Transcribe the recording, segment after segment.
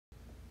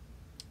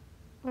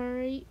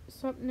Alright,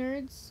 sup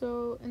nerds,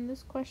 so in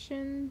this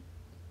question,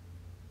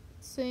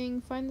 it's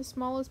saying find the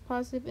smallest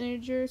positive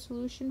integer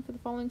solution for the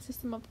following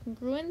system of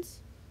congruence.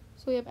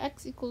 So we have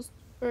x equals,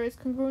 or is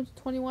congruent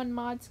to 21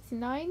 mod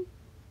 69,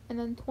 and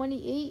then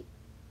 28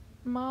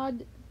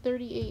 mod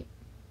 38.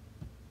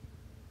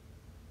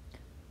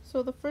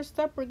 So the first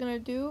step we're going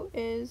to do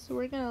is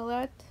we're going to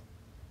let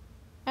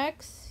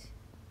x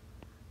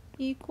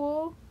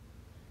equal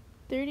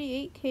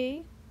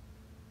 38k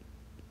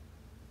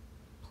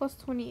plus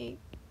 28.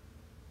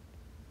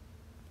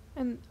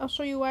 And I'll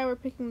show you why we're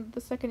picking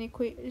the second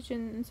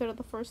equation instead of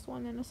the first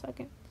one in a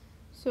second.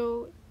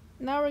 So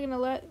now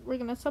we're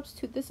gonna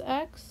substitute this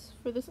x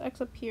for this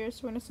x up here,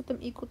 so we're gonna set them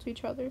equal to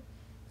each other.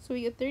 So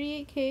we get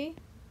 38k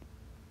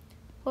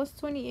plus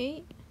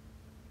 28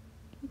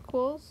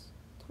 equals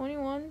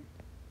 21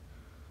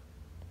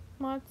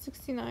 mod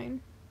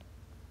 69.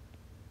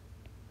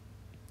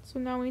 So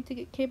now we need to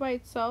get k by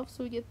itself,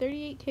 so we get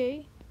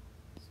 38k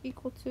is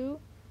equal to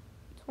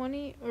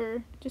 20,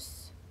 or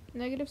just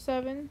negative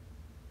 7,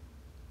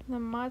 and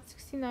then mod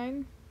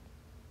 69.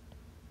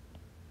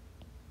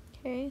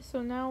 Okay,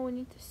 so now we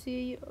need to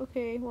see,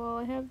 okay, well,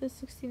 I have this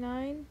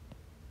 69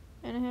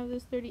 and I have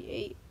this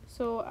 38.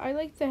 So I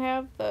like to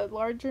have the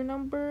larger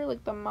number,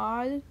 like the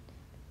mod,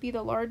 be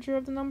the larger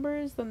of the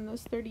numbers than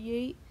this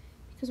 38,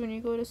 because when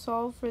you go to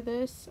solve for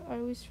this, I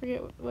always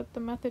forget what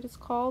the method is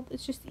called.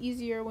 It's just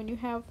easier when you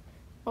have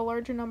a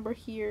larger number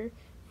here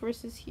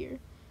versus here.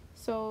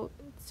 So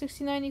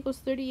 69 equals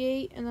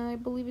 38, and then I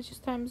believe it's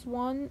just times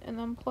 1, and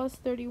then plus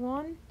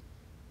 31.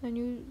 Then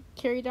you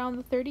carry down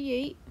the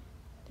 38.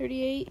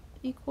 38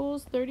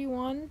 equals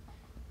 31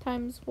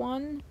 times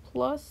 1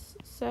 plus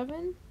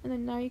 7. And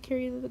then now you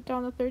carry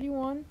down the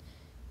 31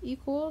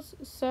 equals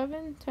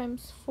 7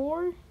 times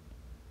 4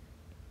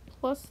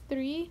 plus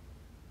 3.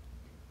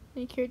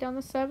 And you carry down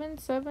the 7.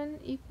 7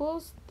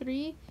 equals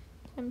 3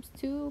 times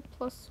 2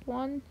 plus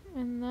 1.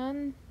 And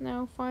then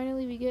now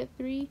finally we get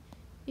 3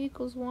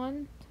 equals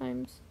 1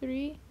 times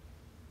 3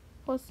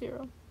 plus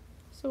 0.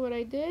 So what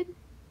I did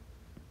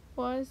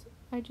was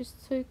I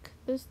just took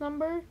this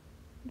number,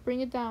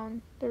 bring it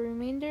down. The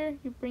remainder,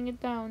 you bring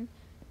it down.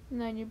 And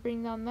then you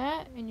bring down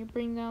that, and you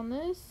bring down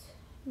this,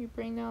 you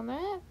bring down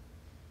that,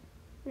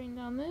 bring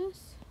down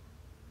this.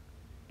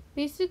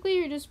 Basically,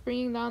 you're just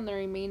bringing down the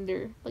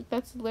remainder. Like,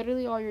 that's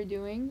literally all you're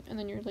doing. And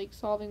then you're, like,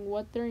 solving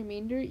what the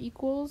remainder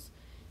equals.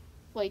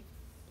 Like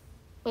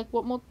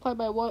what multiplied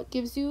by what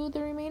gives you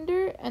the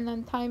remainder, and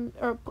then time,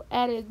 or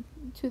added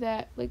to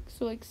that. Like,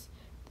 so, like,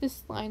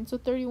 this line. So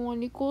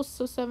 31 equals,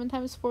 so 7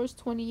 times 4 is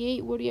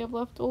 28. What do you have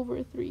left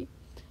over? 3.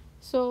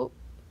 So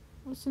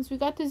since we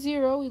got to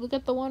 0, we look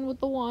at the one with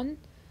the 1.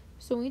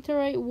 So we need to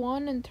write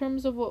 1 in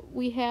terms of what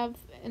we have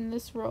in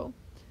this row.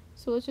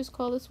 So let's just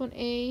call this one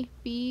A,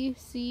 B,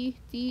 C,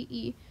 D,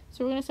 E.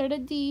 So we're going to start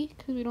at D,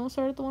 because we don't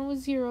start at the one with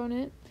 0 in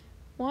it.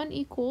 1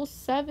 equals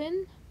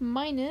 7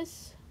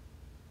 minus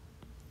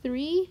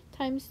 3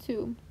 times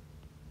 2.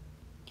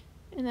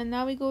 And then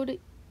now we go to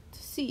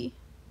C.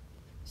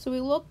 So we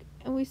look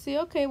and we say,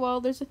 okay, well,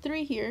 there's a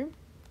 3 here.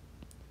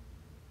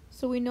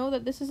 So we know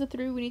that this is a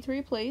 3 we need to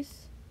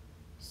replace.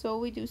 So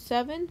we do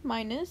 7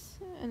 minus,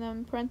 and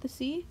then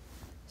parenthesis.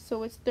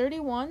 So it's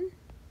 31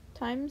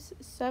 times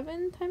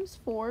 7 times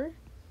 4.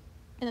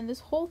 And then this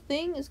whole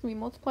thing is going to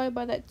be multiplied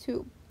by that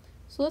 2.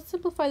 So let's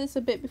simplify this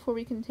a bit before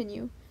we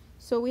continue.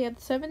 So we have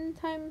 7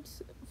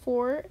 times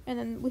 4, and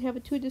then we have a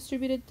 2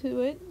 distributed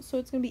to it. So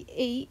it's going to be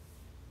 8.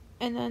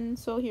 And then,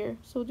 so here.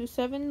 So we'll do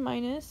 7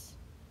 minus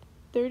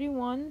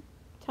 31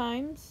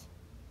 times,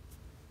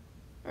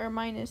 or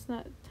minus,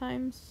 not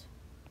times,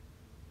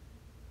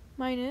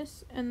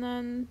 minus, and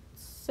then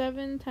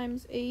 7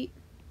 times 8,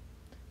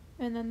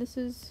 and then this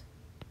is,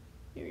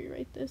 here you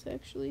write this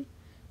actually,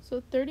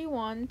 so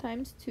 31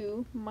 times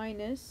 2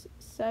 minus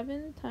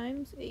 7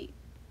 times 8,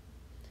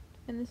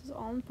 and this is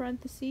all in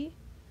parentheses.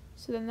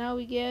 So then now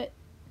we get,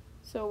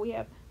 so we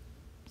have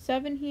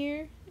 7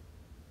 here,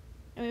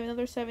 and we have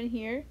another 7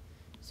 here,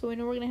 so we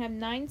know we're going to have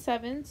 9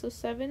 7, so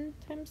 7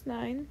 times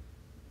 9,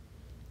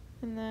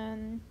 and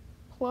then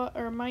plus,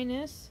 or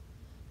minus,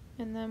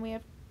 and then we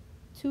have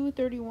 2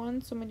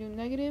 31, so I'm going to do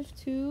negative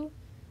 2,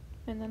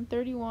 and then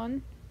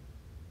 31.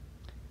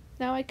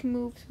 Now I can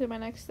move to my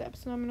next step,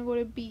 so I'm going to go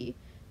to B.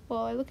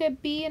 Well, I look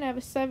at B, and I have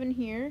a 7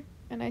 here,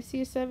 and I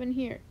see a 7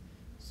 here.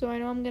 So I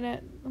know I'm going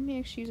to, let me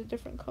actually use a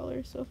different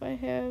color. So if I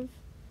have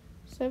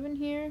 7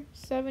 here,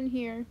 7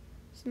 here,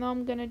 so now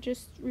I'm going to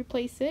just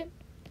replace it.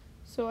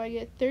 So I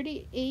get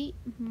 38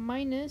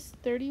 minus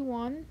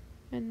 31,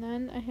 and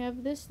then I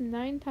have this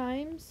 9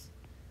 times,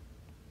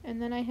 and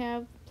then I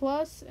have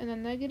plus, and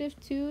then negative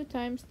 2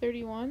 times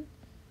 31.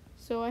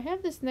 So I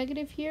have this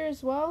negative here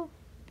as well.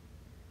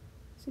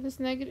 So this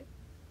negative,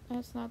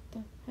 that's not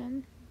the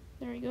pen.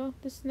 There we go.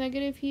 This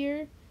negative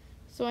here.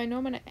 So I know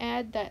I'm going to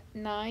add that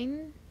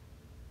 9.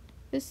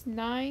 This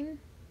 9,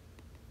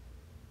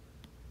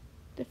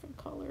 different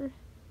color.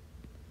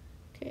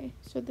 Okay,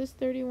 so this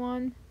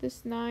 31,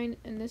 this 9,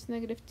 and this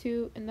negative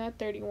 2, and that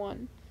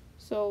 31.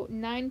 So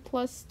 9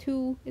 plus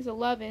 2 is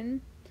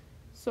 11.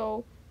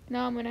 So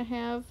Now I'm going to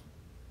have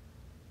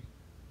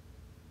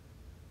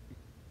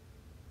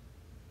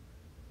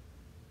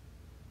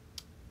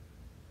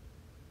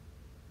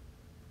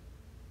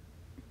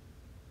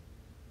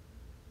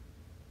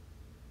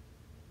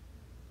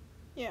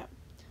yeah,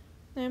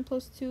 9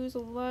 plus 2 is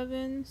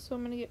 11, so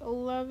I'm going to get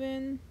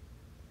 11,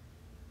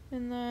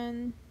 and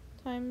then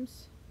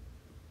times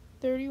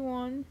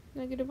 31,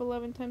 negative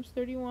 11 times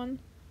 31,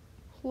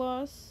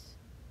 plus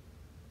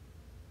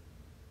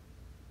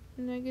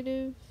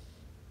negative,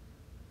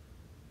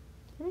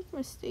 did I make a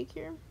mistake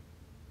here?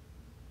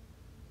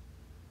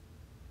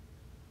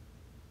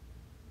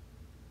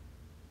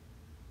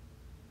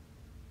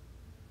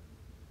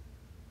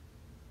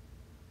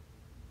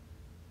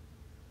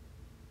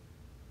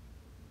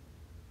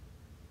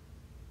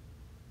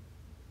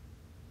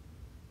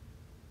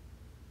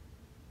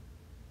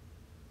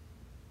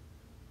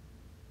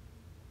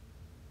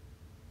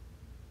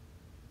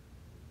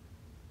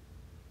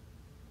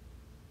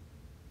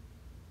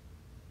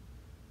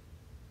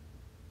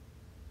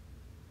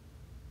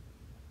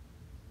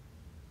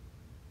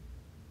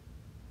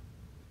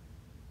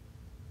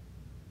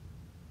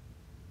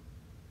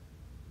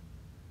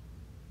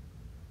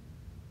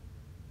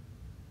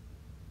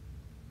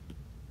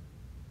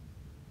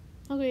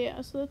 Okay,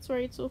 yeah, so that's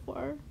right so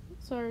far.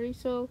 Sorry,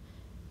 so,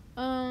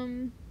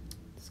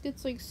 this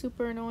gets, like,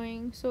 super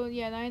annoying. So,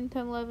 yeah, 9,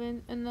 10,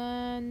 11, and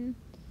then,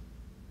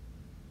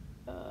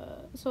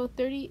 so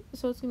 30,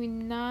 so it's gonna be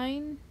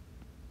 9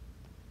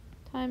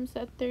 times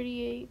that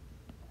 38.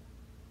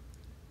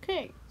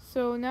 Okay,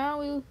 so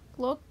now we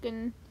look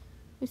and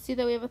we see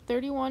that we have a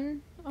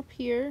 31 up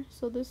here,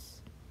 so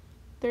this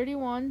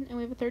 31, and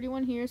we have a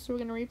 31 here, so we're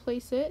gonna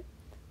replace it.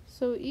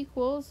 So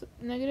equals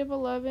negative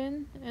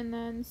 11, and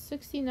then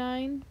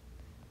 69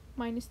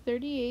 minus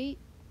 38,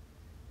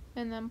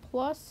 and then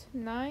plus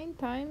 9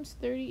 times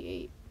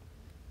 38.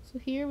 So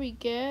here we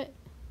get,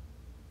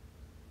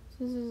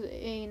 so this is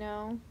A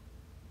now.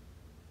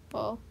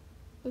 Well,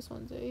 this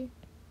one's A.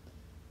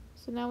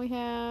 So now we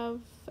have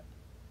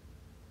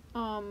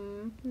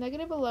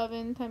negative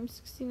 11 times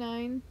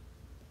 69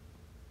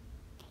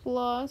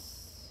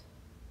 plus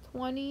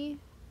 20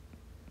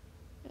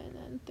 and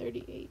then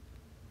 38.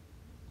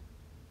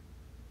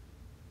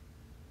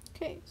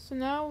 Okay, so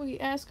now we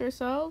ask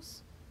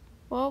ourselves,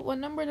 well, what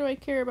number do I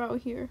care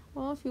about here?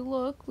 Well, if you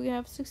look, we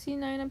have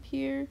 69 up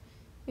here,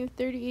 we have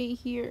 38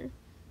 here.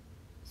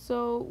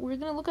 So we're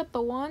going to look at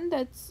the one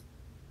that's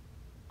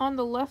on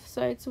the left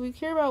side. So we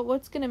care about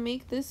what's going to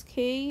make this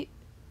k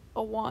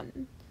a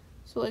 1.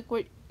 So like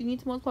what you need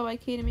to multiply by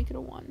k to make it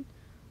a 1.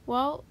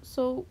 Well,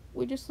 so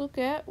we just look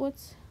at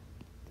what's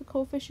the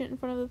coefficient in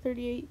front of the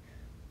 38,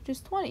 which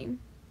is 20.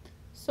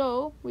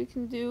 So we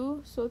can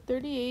do, so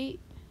 38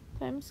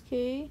 times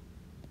k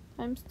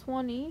times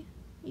 20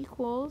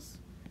 equals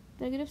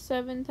negative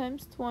 7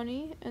 times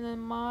 20, and then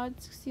mod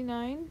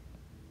 69.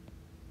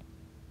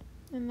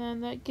 And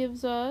then that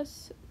gives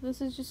us,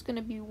 this is just going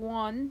to be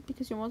 1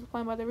 because you're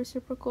multiplying by the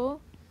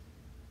reciprocal.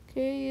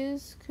 K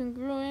is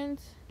congruent.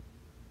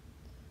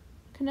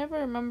 I can never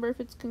remember if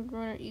it's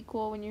congruent or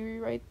equal when you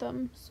rewrite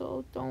them,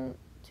 so don't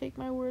take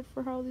my word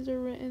for how these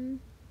are written.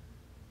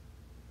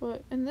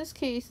 But in this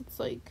case, it's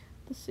like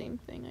the same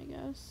thing, I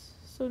guess.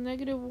 So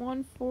negative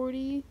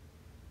 140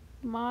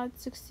 mod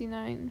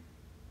 69.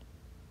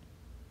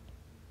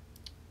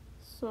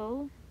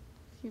 So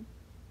if you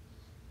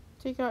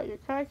take out your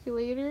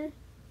calculator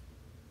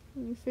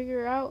and you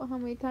figure out how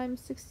many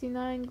times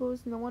 69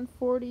 goes into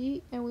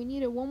 140, and we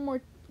need it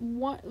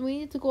we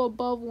need to go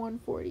above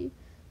 140.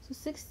 So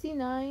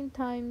 69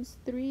 times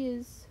 3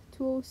 is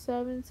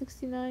 207,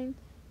 69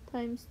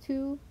 times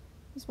 2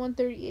 is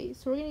 138.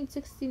 So we're getting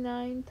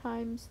 69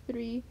 times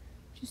 3,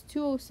 which is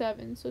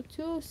 207. So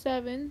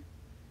 207,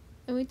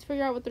 and we need to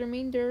figure out what the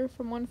remainder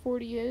from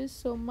 140 is.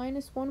 So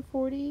minus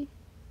 140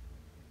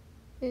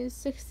 is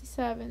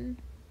 67.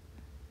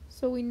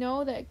 So we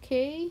know that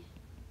k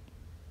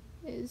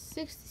is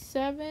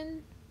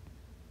 67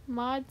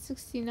 mod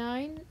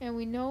 69, and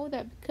we know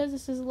that because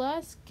this is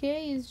less,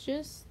 k is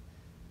just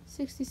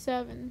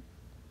 67.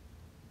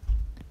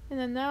 And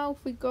then now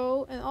if we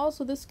go, and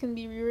also this can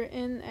be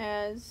rewritten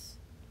as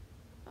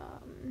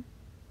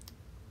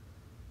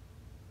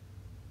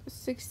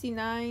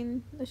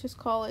 69, let's just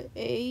call it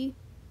a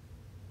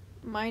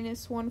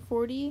minus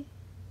 140.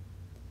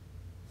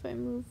 If I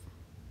move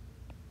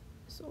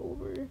this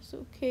over,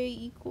 so k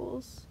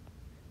equals,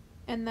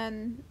 and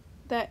then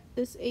that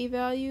this a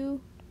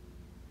value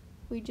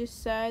we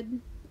just said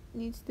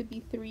needs to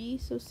be 3,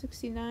 so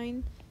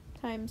 69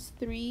 times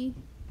 3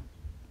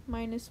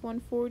 minus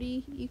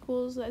 140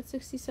 equals that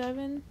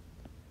 67.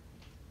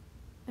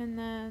 And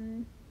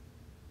then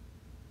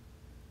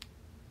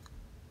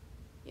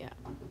yeah,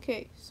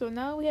 okay, so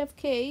now we have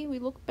k, we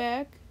look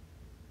back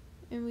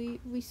and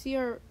we see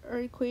our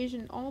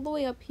equation all the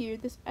way up here.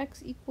 This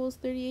x equals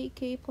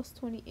 38k plus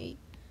 28.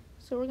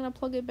 So we're going to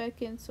plug it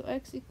back in. So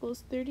x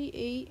equals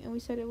 38, and we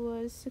said it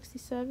was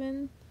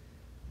 67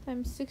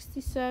 times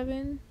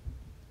 67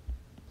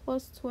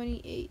 plus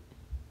 28.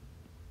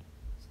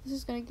 So this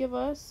is going to give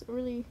us a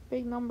really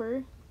big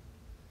number.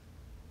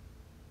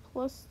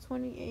 plus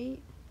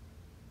 28,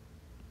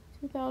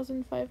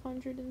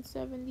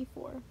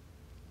 2,574.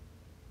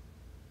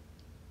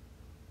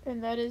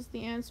 And that is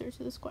the answer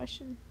to this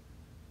question.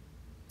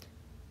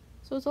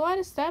 So it's a lot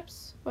of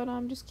steps, but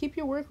just keep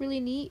your work really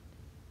neat.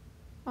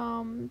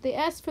 They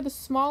asked for the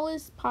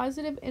smallest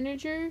positive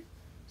integer,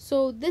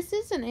 so this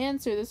is an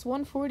answer. This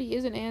 140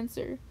 is an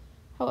answer.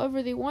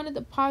 However, they wanted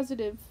the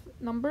positive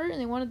number and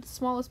they wanted the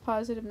smallest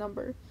positive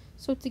number.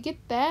 So to get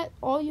that,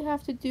 all you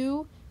have to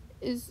do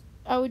is,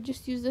 I would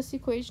just use this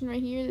equation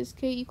right here, this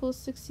k equals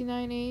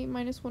 69a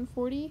minus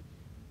 140,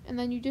 and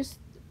then you just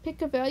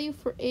pick a value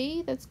for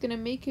a that's going to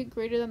make it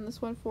greater than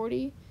this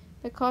 140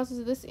 that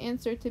causes this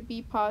answer to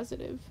be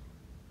positive.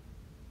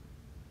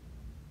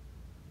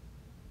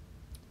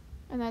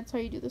 And that's how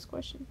you do this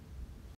question.